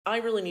I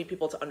really need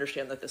people to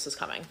understand that this is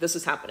coming. This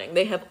is happening.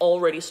 They have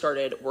already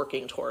started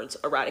working towards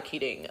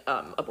eradicating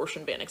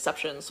abortion ban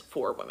exceptions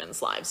for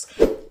women's lives.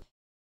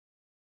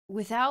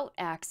 Without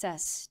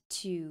access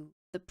to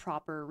the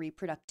proper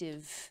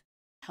reproductive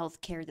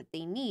health care that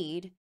they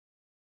need,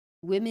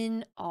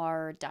 women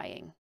are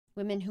dying.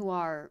 Women who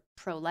are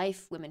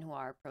pro-life, women who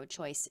are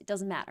pro-choice, it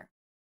doesn't matter.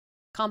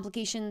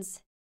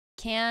 Complications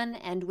can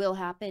and will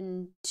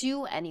happen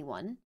to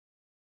anyone,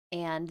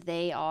 and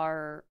they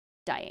are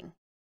dying.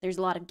 There's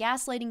a lot of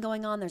gaslighting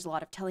going on. There's a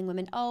lot of telling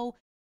women, oh,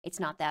 it's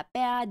not that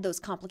bad. Those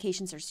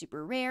complications are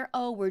super rare.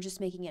 Oh, we're just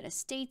making it a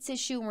states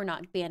issue. We're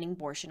not banning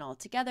abortion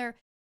altogether.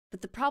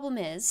 But the problem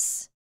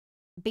is,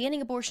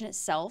 banning abortion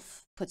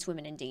itself puts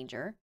women in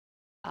danger,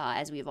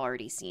 as we've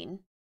already seen.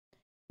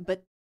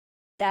 But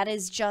that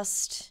is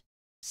just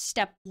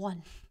step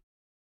one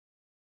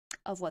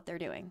of what they're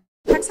doing.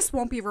 Texas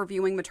won't be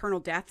reviewing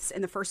maternal deaths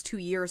in the first 2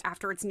 years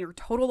after its near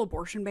total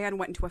abortion ban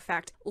went into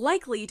effect,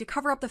 likely to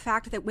cover up the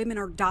fact that women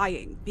are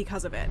dying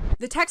because of it.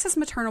 The Texas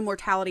Maternal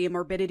Mortality and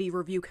Morbidity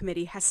Review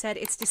Committee has said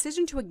its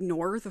decision to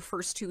ignore the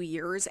first 2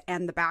 years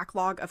and the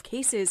backlog of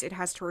cases it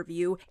has to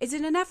review is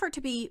in an effort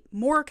to be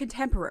more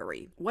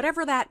contemporary,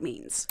 whatever that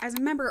means. As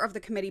a member of the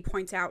committee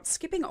points out,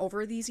 skipping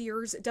over these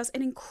years does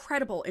an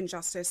incredible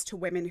injustice to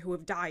women who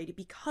have died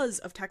because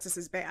of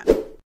Texas's ban.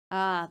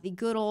 The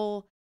good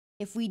old,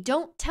 if we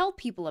don't tell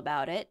people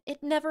about it,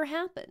 it never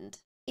happened.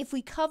 If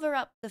we cover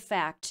up the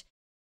fact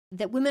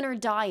that women are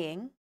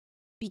dying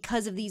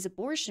because of these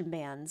abortion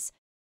bans,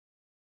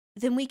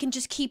 then we can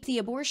just keep the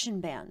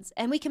abortion bans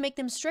and we can make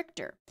them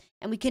stricter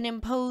and we can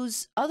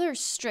impose other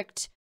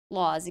strict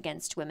laws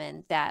against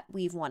women that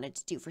we've wanted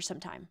to do for some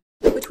time.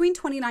 Between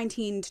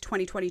 2019 to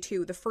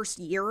 2022, the first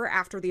year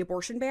after the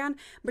abortion ban,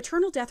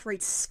 maternal death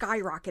rates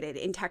skyrocketed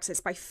in Texas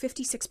by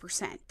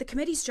 56%. The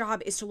committee's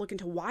job is to look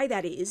into why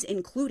that is,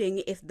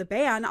 including if the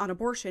ban on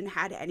abortion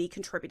had any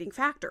contributing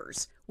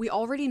factors. We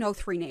already know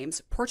 3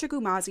 names: Portia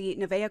Gumazzi,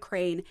 Nevaeh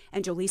Crane,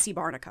 and Jolisi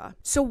Barnica.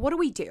 So what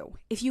do?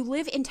 If you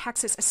live in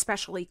Texas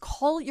especially,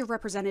 call your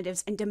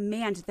representatives and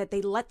demand that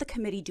they let the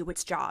committee do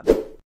its job.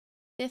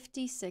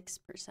 56%.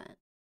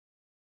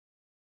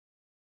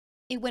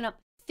 It went up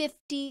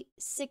 56%.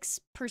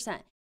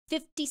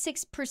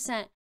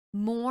 56%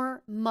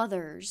 more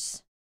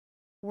mothers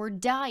were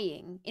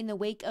dying in the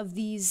wake of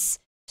these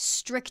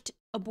strict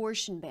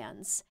abortion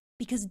bans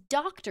because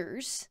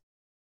doctors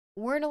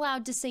weren't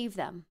allowed to save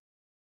them,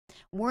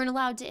 weren't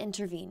allowed to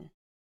intervene.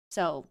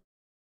 So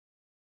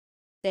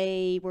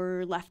they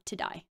were left to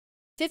die.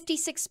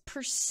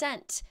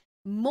 56%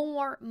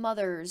 more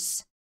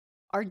mothers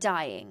are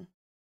dying.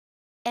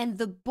 And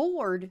the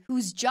board,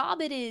 whose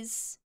job it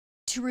is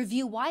to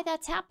review why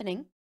that's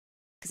happening,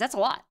 because that's a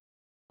lot.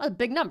 That's a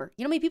big number.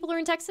 You know how many people are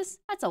in Texas?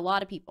 That's a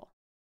lot of people.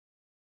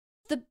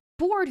 The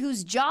board,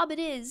 whose job it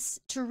is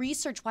to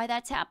research why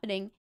that's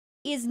happening,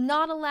 is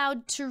not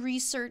allowed to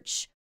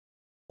research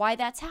why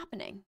that's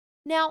happening.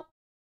 Now,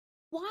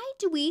 why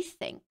do we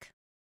think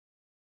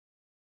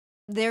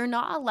they're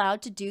not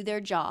allowed to do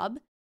their job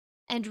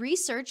and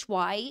research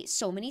why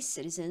so many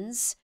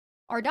citizens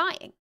are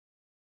dying?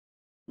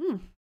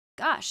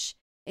 Gosh,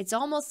 it's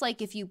almost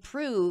like if you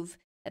prove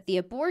that the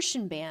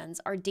abortion bans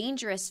are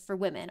dangerous for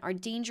women, are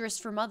dangerous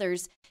for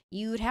mothers,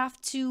 you'd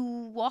have to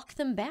walk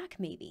them back,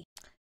 maybe.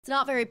 It's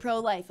not very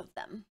pro-life of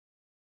them.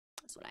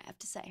 That's what I have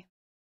to say.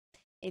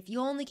 If you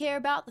only care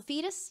about the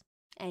fetus,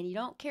 and you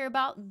don't care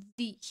about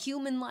the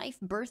human life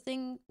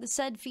birthing the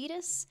said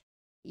fetus,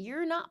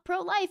 you're not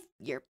pro-life,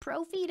 you're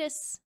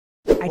pro-fetus.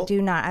 I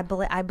do not.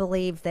 I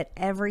believe that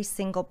every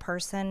single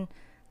person,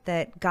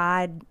 that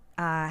God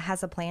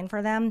has a plan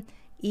for them,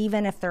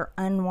 even if they're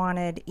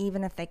unwanted,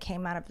 even if they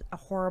came out of a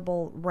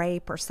horrible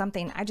rape or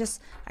something.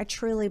 I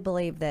truly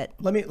believe that,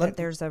 that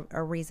there's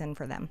a reason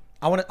for them.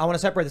 I want to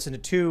separate this into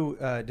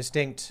 2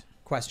 distinct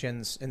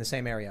questions in the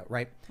same area,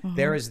 right? Mm-hmm.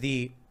 There is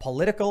the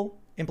political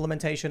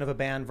implementation of a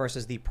ban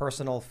versus the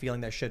personal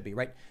feeling there should be,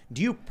 right?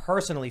 Do you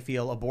personally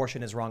feel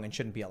abortion is wrong and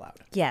shouldn't be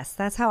allowed? Yes,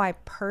 that's how I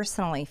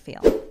personally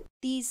feel.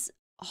 These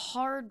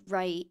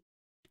hard-right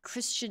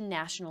Christian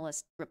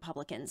nationalist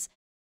Republicans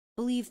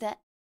believe that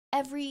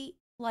every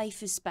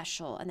life is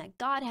special and that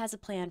God has a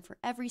plan for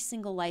every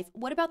single life.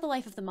 What about the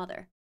life of the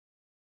mother?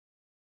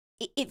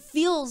 It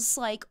feels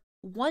like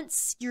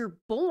once you're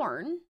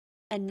born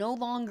and no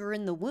longer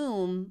in the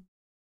womb,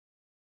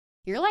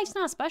 your life's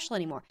not special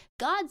anymore.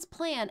 God's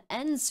plan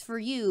ends for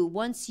you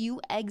once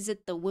you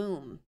exit the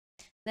womb.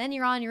 Then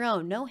you're on your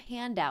own. No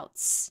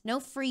handouts, no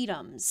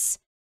freedoms.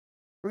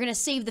 We're going to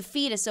save the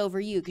fetus over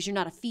you because you're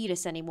not a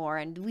fetus anymore,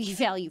 and we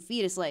value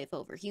fetus life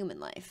over human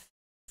life.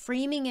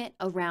 Framing it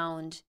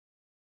around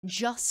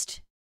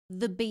just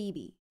the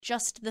baby,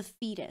 just the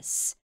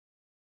fetus,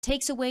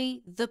 takes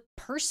away the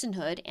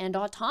personhood and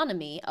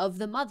autonomy of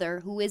the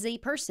mother, who is a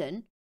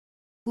person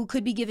who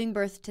could be giving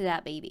birth to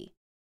that baby.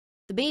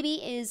 The baby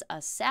is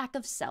a sack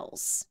of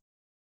cells.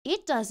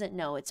 It doesn't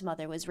know its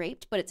mother was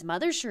raped, but its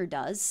mother sure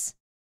does.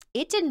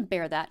 It didn't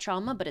bear that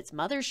trauma, but its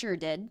mother sure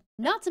did.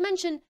 Not to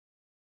mention,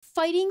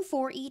 fighting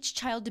for each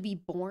child to be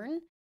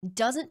born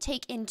doesn't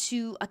take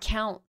into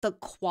account the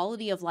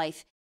quality of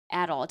life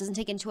at all. It doesn't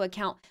take into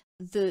account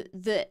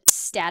the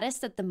status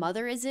that the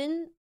mother is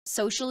in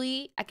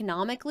socially,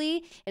 economically.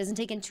 It doesn't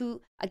take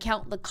into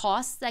account the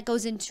costs that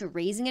goes into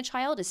raising a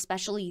child,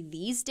 especially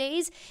these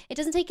days. It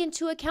doesn't take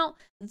into account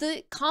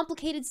the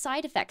complicated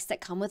side effects that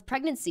come with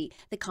pregnancy,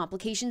 the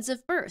complications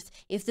of birth,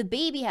 if the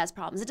baby has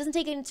problems. It doesn't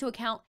take into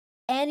account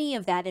any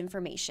of that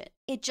information.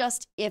 It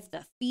just, if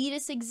the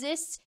fetus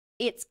exists,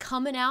 it's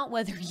coming out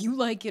whether you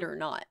like it or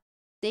not.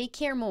 They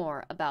care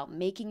more about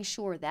making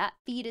sure that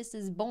fetus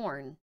is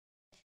born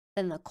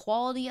than the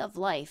quality of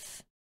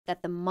life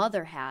that the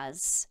mother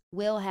has,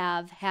 will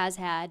have, has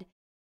had,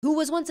 who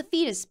was once a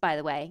fetus, by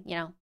the way. You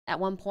know, at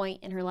one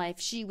point in her life,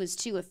 she was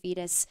too a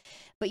fetus,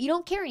 but you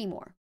don't care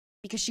anymore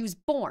because she was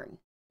born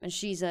and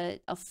she's a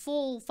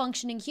full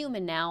functioning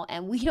human now,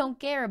 and we don't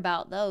care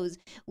about those.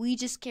 We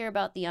just care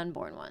about the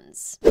unborn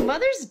ones.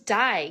 Mothers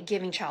die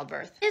giving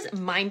childbirth. It is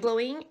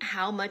mind-blowing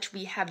how much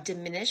we have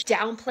diminished,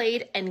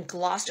 downplayed, and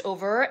glossed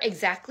over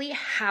exactly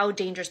how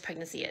dangerous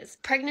pregnancy is.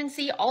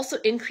 Pregnancy also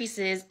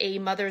increases a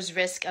mother's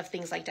risk of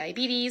things like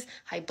diabetes,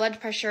 high blood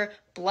pressure,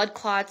 blood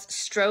clots,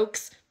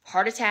 strokes,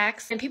 heart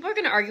attacks. And people are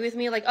going to argue with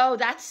me like, oh,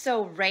 that's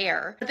so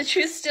rare. But the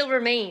truth still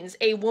remains.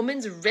 A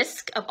woman's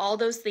risk of all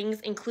those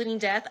things, including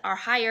death, are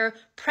higher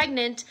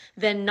pregnant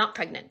than not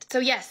pregnant. So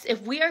yes,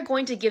 if we are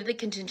going to give the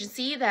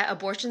contingency that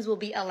abortions will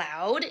be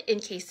allowed in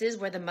cases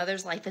where the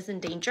mother's life is in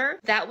danger,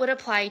 that would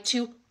apply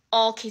to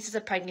all cases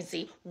of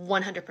pregnancy,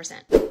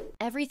 100%.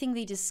 Everything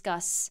they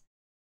discuss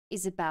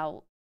is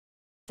about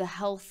the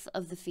health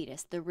of the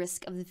fetus, the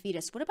risk of the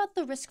fetus. What about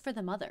the risk for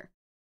the mother?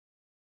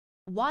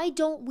 Why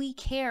don't we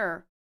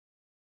care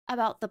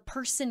about the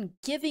person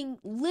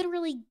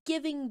literally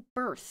giving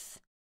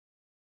birth?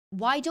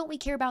 Why don't we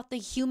care about the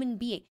human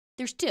being?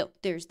 There's two.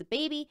 There's the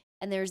baby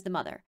and there's the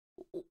mother.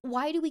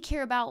 Why do we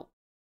care about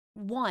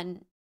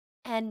one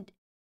and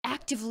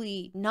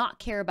actively not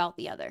care about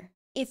the other?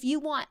 If you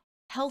want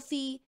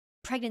healthy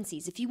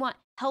pregnancies, if you want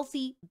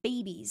healthy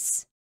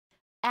babies,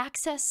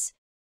 access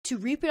to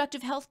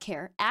reproductive health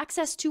care,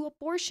 access to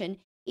abortion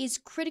is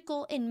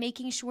critical in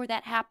making sure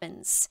that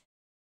happens.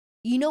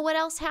 You know what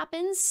else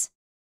happens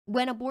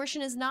when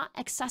abortion is not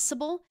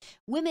accessible?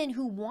 Women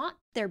who want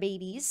their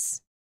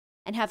babies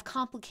and have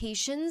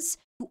complications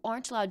who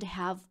aren't allowed to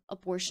have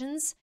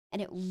abortions,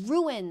 and it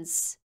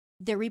ruins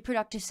their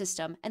reproductive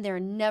system and they're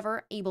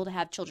never able to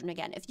have children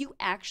again. If you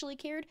actually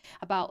cared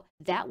about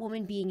that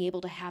woman being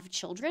able to have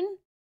children,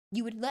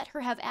 you would let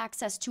her have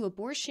access to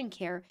abortion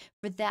care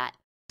for that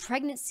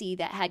pregnancy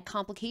that had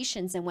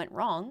complications and went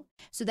wrong,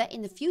 so that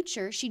in the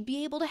future she'd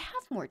be able to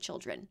have more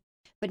children.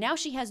 But now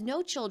she has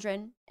no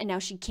children, and now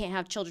she can't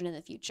have children in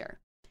the future.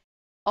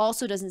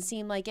 Also doesn't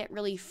seem like it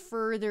really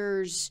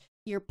furthers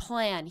your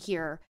plan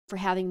here for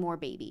having more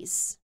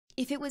babies.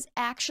 If it was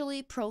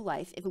actually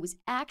pro-life, if it was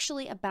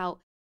actually about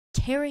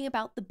caring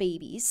about the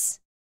babies,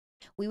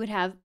 we would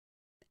have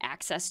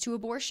access to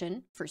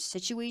abortion for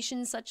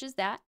situations such as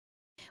that.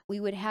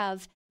 We would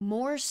have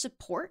more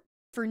support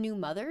for new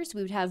mothers.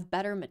 We would have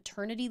better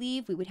maternity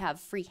leave. We would have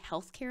free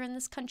health care in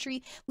this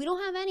country. We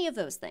don't have any of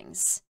those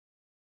things.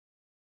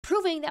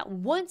 Proving that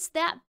once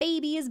that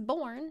baby is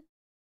born,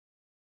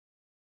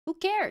 who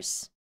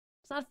cares?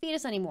 It's not a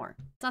fetus anymore.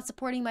 It's not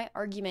supporting my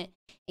argument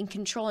in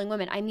controlling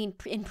women. I mean,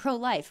 in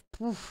pro-life.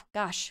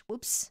 Gosh,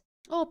 whoops.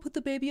 Oh, put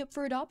the baby up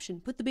for adoption.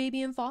 Put the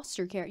baby in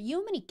foster care. You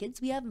know how many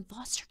kids we have in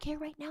foster care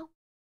right now?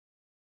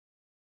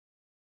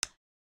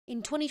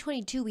 In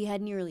 2022, we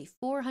had nearly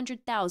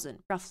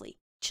 400,000, roughly,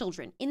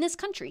 children in this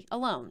country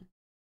alone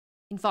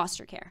in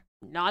foster care.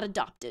 Not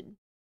adopted,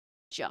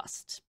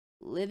 just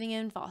living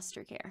in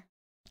foster care.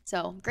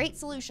 So, great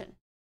solution.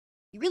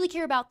 You really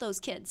care about those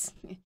kids.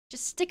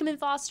 Just stick them in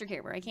foster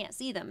care where I can't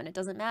see them and it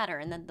doesn't matter.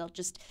 And then they'll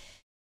just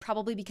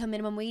probably become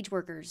minimum wage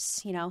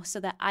workers, so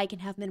that I can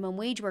have minimum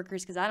wage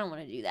workers because I don't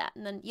want to do that.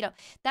 And then,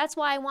 that's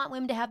why I want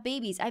women to have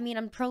babies. I mean,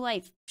 I'm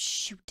pro-life.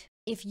 Shoot.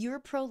 If you're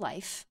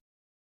pro-life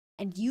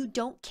and you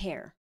don't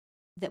care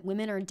that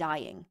women are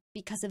dying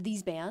because of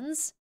these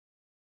bans,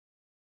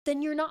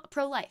 then you're not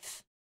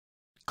pro-life.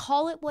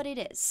 Call it what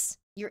it is.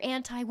 You're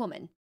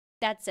anti-woman.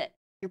 That's it.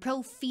 You're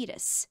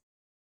pro-fetus.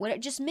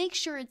 Just make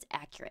sure it's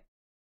accurate.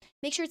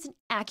 Make sure it's an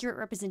accurate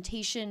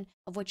representation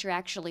of what you're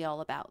actually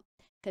all about.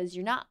 Because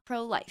you're not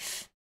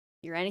pro-life.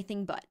 You're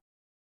anything but.